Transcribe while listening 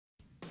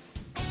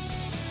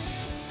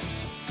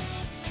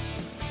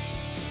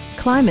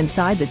climb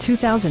inside the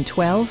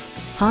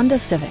 2012 Honda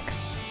Civic.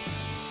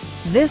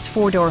 This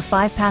four-door,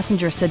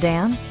 five-passenger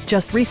sedan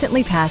just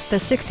recently passed the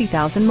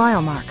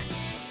 60,000-mile mark.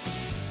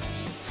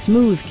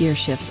 Smooth gear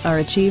shifts are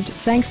achieved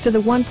thanks to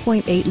the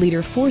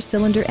 1.8-liter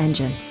four-cylinder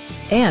engine.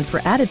 And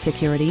for added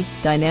security,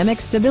 dynamic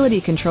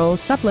stability control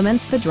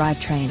supplements the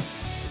drivetrain.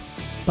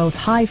 Both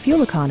high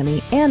fuel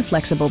economy and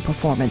flexible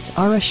performance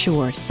are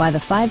assured by the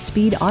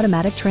 5-speed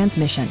automatic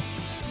transmission.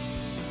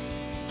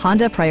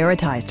 Honda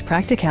prioritized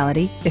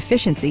practicality,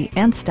 efficiency,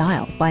 and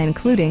style by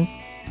including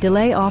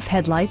delay-off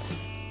headlights,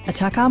 a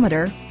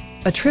tachometer,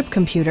 a trip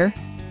computer,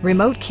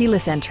 remote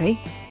keyless entry,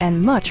 and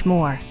much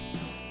more.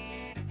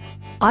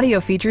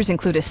 Audio features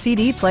include a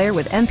CD player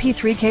with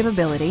MP3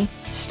 capability,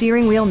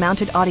 steering wheel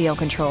mounted audio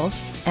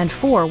controls, and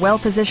 4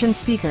 well-positioned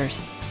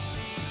speakers.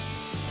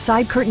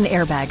 Side curtain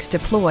airbags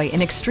deploy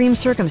in extreme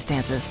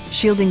circumstances,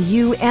 shielding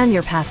you and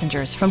your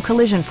passengers from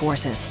collision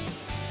forces.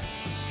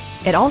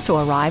 It also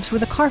arrives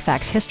with a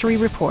Carfax history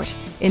report,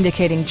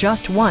 indicating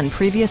just one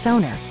previous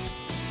owner.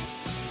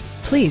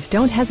 Please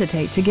don't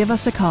hesitate to give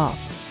us a call.